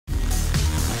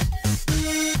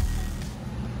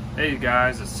Hey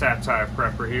guys, it's Satire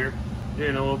Prepper here,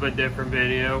 doing a little bit different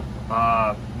video.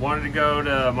 Wanted to go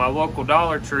to my local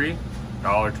Dollar Tree,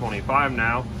 $1.25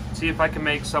 now, see if I can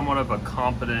make somewhat of a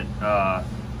competent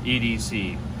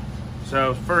EDC.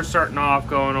 So first starting off,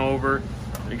 going over,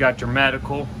 you got your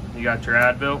medical, you got your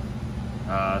Advil,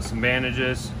 some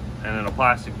bandages, and then a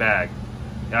plastic bag.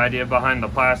 The idea behind the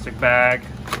plastic bag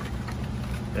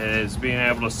is being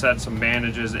able to set some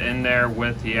bandages in there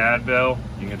with the Advil.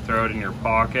 You can throw it in your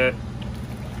pocket.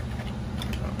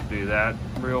 I'll do that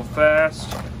real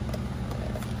fast.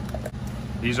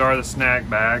 These are the snack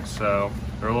bags, so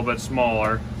they're a little bit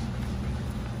smaller.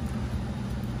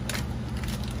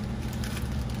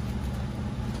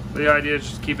 The idea is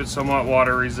just keep it somewhat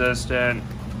water resistant,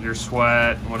 your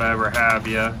sweat, whatever have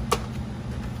you,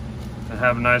 and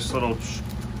have a nice little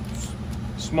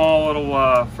small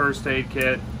little first aid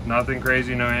kit. Nothing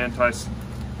crazy, no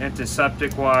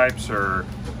antiseptic wipes or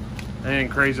anything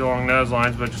crazy along those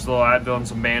lines, but just a little Advil and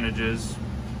some bandages.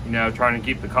 You know, trying to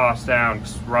keep the cost down,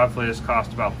 because roughly this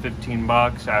cost about 15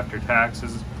 bucks after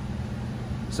taxes.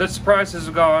 Since the prices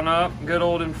have gone up, good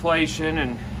old inflation,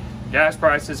 and gas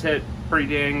prices hit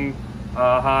pretty dang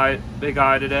big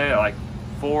high today, like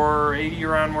 $4.80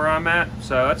 around where I'm at.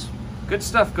 So that's good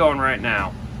stuff going right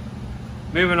now.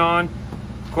 Moving on.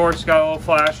 Of course, got a little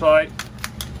flashlight.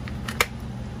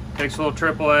 Takes a little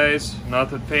AAA's,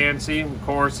 nothing fancy. Of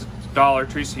course, it's Dollar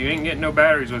Tree, so you ain't getting no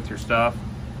batteries with your stuff.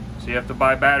 So you have to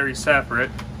buy batteries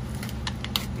separate.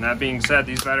 And that being said,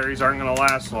 these batteries aren't going to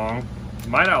last long.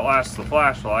 Might outlast the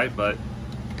flashlight, but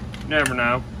you never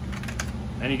know.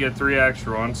 And you get 3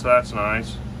 extra ones, so that's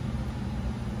nice.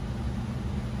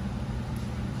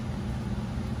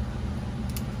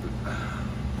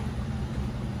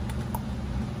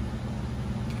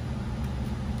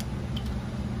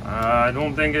 I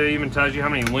don't think it even tells you how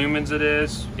many lumens it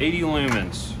is. 80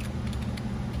 lumens,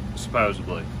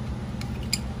 supposedly.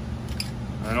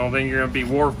 I don't think you're going to be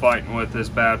war fighting with this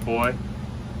bad boy.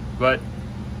 But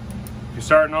if you're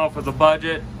starting off with a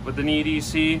budget with an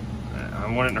EDC,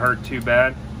 I wouldn't hurt too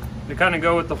bad. They kind of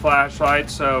go with the flashlight,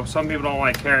 so some people don't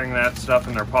like carrying that stuff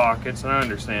in their pockets, and I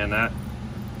understand that.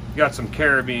 You got some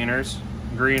carabiners,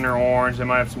 green or orange. They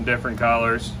might have some different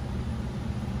colors.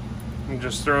 And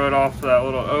just throw it off that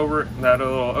little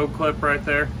O clip right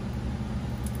there.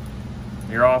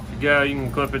 You're off you go. You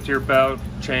can clip it to your belt,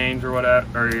 chains, or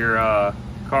whatever, or your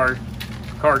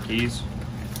car keys.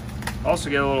 Also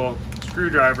get a little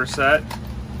screwdriver set.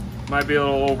 Might be a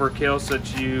little overkill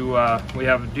since we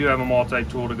do have a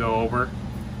multi-tool to go over,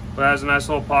 but it has a nice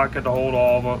little pocket to hold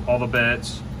all the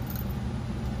bits.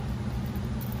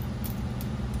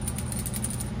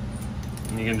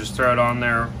 And you can just throw it on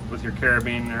there with your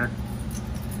carabiner.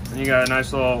 And you got a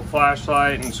nice little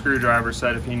flashlight and screwdriver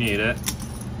set if you need it.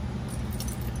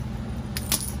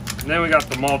 And then we got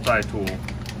the multi-tool.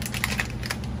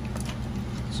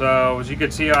 So as you can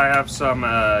see, I have some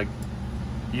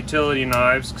utility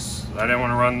knives, 'cause I didn't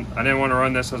want to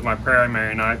run this as my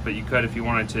primary knife, but you could if you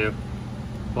wanted to.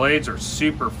 Blades are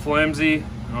super flimsy.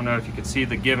 I don't know if you can see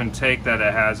the give and take that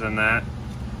it has in that.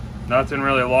 Nothing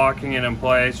really locking it in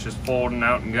place, just folding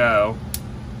out and go.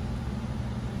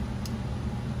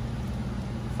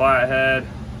 Flathead,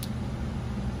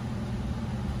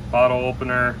 bottle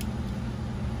opener,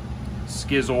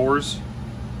 skizzors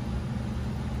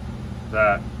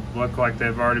that look like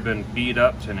they've already been beat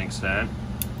up to an extent.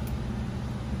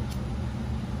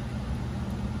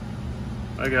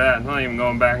 Look at that, it's not even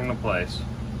going back into place.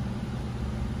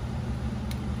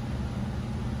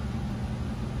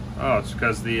 Oh, it's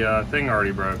because the thing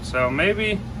already broke. So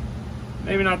maybe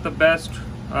not the best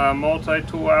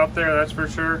multi-tool out there, that's for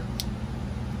sure.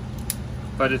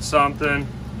 But it's something.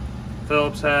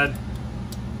 Phillips head,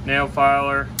 nail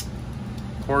filer,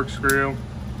 corkscrew.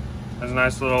 Has a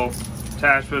nice little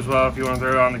attachment as well if you want to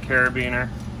throw it on the carabiner.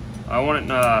 I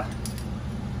wouldn't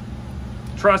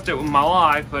trust it with my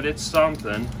life, but it's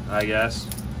something, I guess.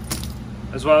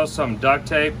 As well as some duct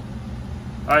tape.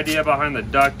 Idea behind the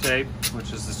duct tape,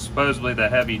 which is supposedly the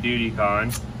heavy duty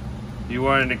kind. If you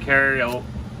wanted to carry a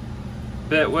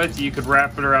bit with you, you could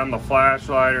wrap it around the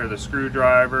flashlight or the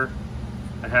screwdriver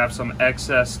and have some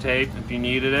excess tape if you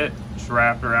needed it. Just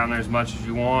wrap it around there as much as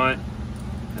you want.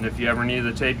 And if you ever needed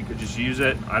the tape, you could just use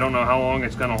it. I don't know how long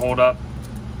it's going to hold up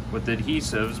with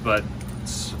adhesives, but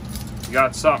you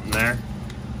got something there.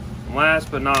 And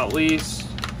last but not least,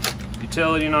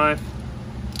 utility knife.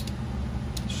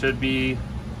 Should be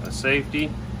a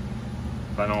safety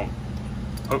if I don't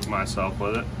hook myself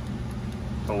with it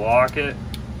to lock it.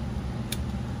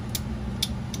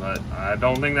 But I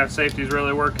don't think that safety is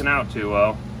really working out too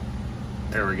well.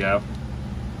 There we go.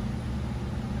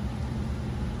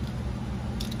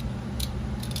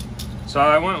 So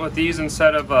I went with these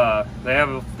instead of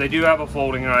they do have a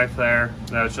folding knife there.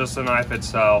 That's just the knife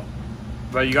itself.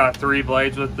 But you got 3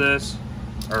 blades with this,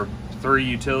 or 3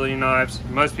 utility knives.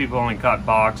 Most people only cut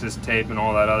boxes, tape, and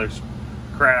all that other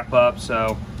crap up.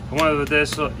 So I went with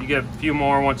this. You get a few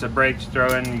more. Once it breaks, you throw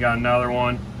in, and you got another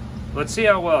one. Let's see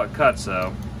how well it cuts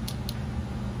though.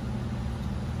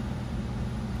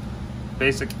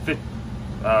 Basic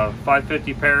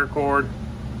 550 paracord.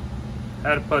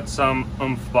 Had to put some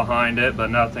oomph behind it, but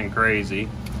nothing crazy.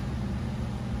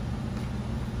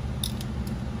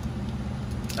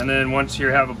 And then once you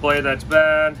have a blade that's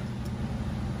bad,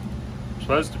 you're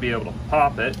supposed to be able to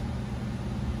pop it.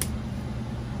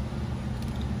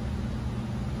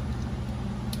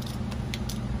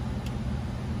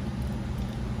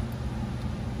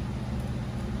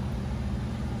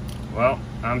 Well,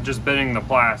 I'm just bending the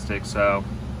plastic, so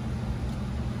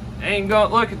ain't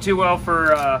looking too well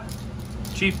for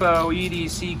cheapo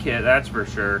EDC kit, that's for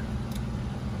sure.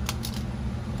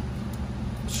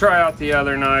 Let's try out the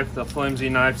other knife, the flimsy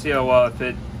knife, see how well it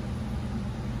fit.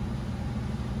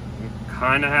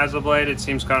 Kind of has a blade. It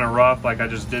seems kind of rough, like I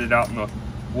just did it out in the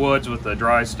woods with a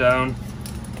dry stone.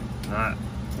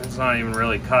 It's not even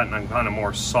really cutting. I'm kind of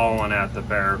more sawing at the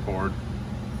paracord.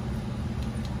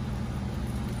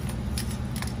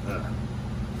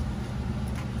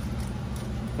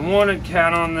 The wanted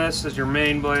cat on this is your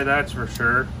main blade, that's for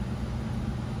sure.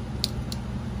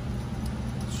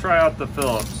 Let's try out the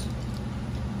Phillips.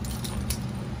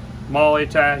 Molly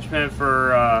attachment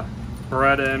for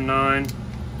Beretta M9.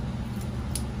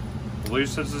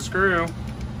 Loose as a screw.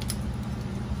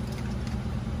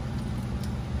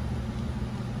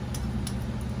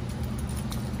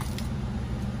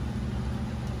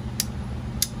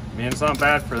 I mean, it's not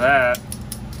bad for that.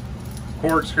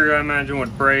 Corkscrew, I imagine,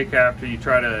 would break after you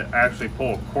try to actually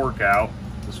pull a cork out,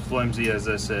 as flimsy as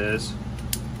this is.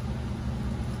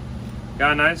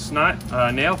 Got a nice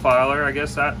nail filer, I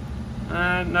guess that.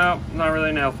 No, not really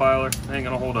a nail filer. Ain't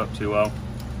gonna hold up too well.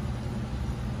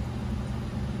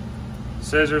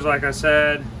 Scissors, like I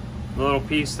said, the little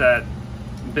piece that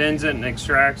bends it and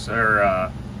extracts,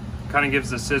 or kind of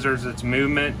gives the scissors its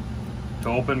movement to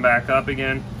open back up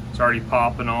again. It's already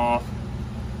popping off.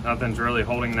 Nothing's really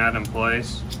holding that in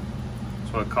place.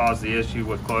 That's what caused the issue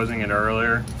with closing it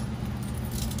earlier.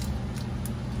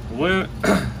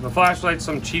 The flashlight's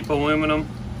some cheap aluminum.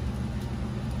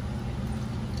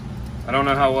 I don't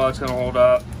know how well it's going to hold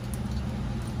up.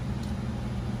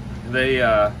 They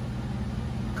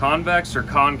convex or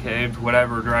concave,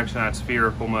 whatever direction that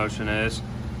spherical motion is.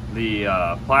 The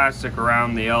plastic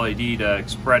around the LED to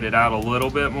spread it out a little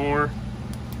bit more.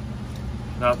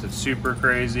 Nothing super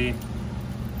crazy.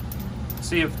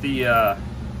 See if the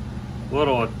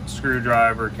little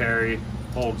screwdriver carry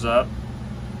holds up.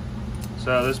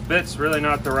 So this bit's really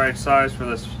not the right size for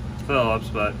this Phillips,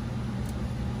 but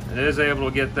it is able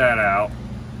to get that out.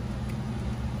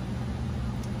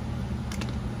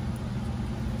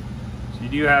 So you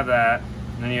do have that,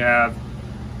 and then you have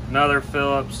another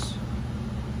Phillips,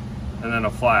 and then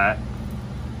a flat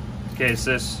in case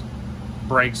this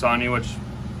breaks on you, which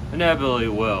inevitably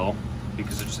will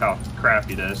because of just how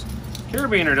crappy it is.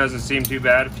 Carabiner doesn't seem too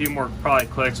bad. A few more probably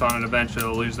clicks on it, eventually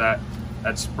it'll lose that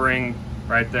spring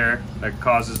right there that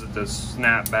causes it to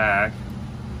snap back.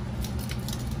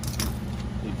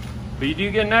 But you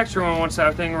do get an extra one once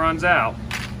that thing runs out.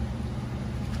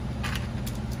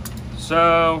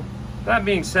 So that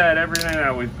being said, everything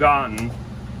that we've gotten,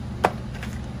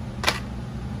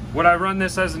 would I run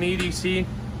this as an EDC?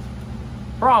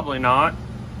 Probably not.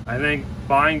 I think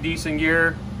buying decent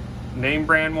gear, name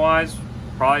brand wise,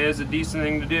 probably is a decent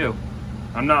thing to do.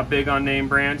 I'm not big on name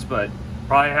brands, but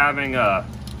probably having a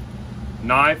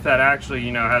knife that actually,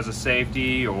 you know, has a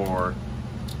safety or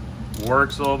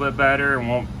works a little bit better and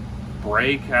won't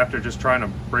break after just trying to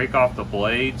break off the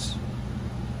blades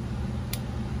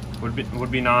would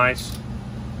be nice.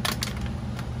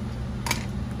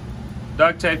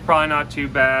 Duct tape probably not too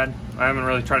bad. I haven't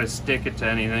really tried to stick it to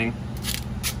anything,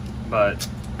 but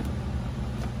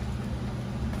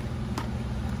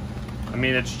I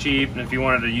mean, it's cheap, and if you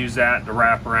wanted to use that to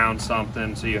wrap around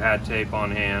something so you had tape on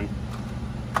hand.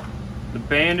 The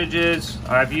bandages,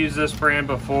 I've used this brand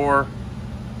before,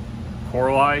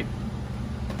 Corelight.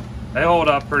 They hold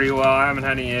up pretty well. I haven't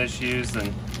had any issues,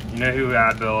 and you know who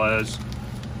Advil is.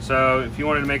 So if you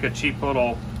wanted to make a cheap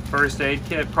little first aid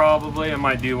kit, probably I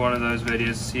might do one of those videos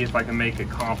to see if I can make a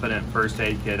competent first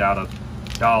aid kit out of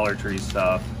Dollar Tree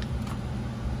stuff.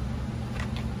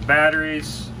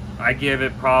 Batteries, I give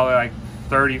it probably like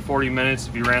 30-40 minutes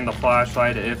if you ran the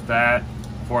flashlight, if that,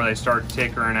 before they start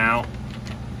tickering out.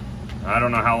 I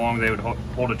don't know how long they would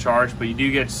hold a charge, but you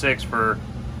do get 6 for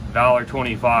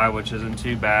 $1.25, which isn't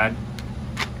too bad.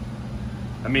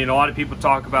 I mean, a lot of people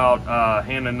talk about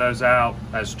handing those out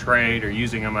as trade or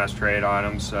using them as trade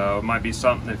items, so it might be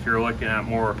something if you're looking at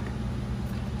more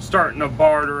starting a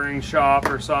bartering shop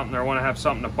or something, or want to have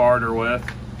something to barter with.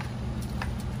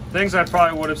 Things I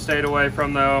probably would have stayed away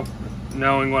from though,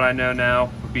 knowing what I know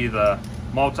now, would be the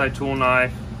multi-tool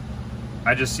knife.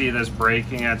 I just see this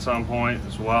breaking at some point,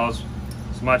 as well as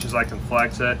much as I can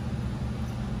flex it.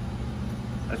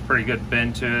 That's pretty good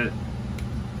bend to it.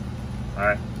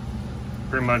 I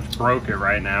pretty much broke it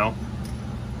right now.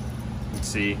 Let's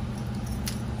see.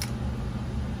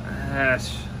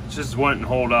 It just wouldn't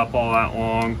hold up all that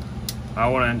long. I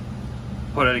wouldn't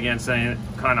put it against any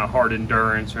kind of hard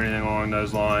endurance or anything along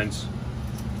those lines.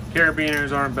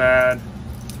 Carabiners aren't bad.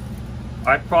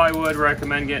 I probably would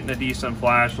recommend getting a decent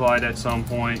flashlight at some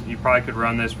point. You probably could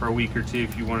run this for a week or two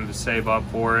if you wanted to save up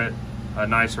for it. A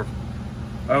nicer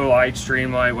light,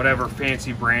 streamlight, whatever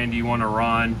fancy brand you want to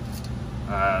run.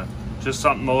 Just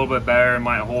something a little bit better. It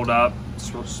might hold up.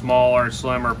 Smaller,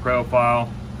 slimmer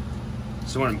profile.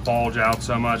 So it wouldn't bulge out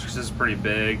so much because it's pretty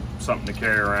big. Something to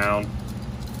carry around.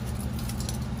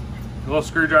 A little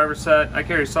screwdriver set. I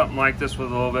carry something like this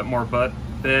with a little bit more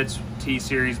bits,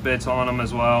 T-series bits on them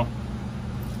as well.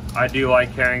 I do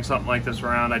like carrying something like this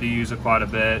around. I do use it quite a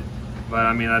bit, but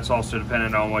I mean that's also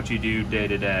dependent on what you do day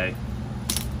to day.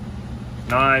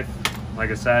 Knife,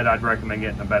 like I said, I'd recommend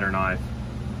getting a better knife.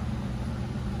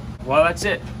 Well, that's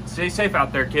it. Stay safe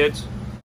out there, kids.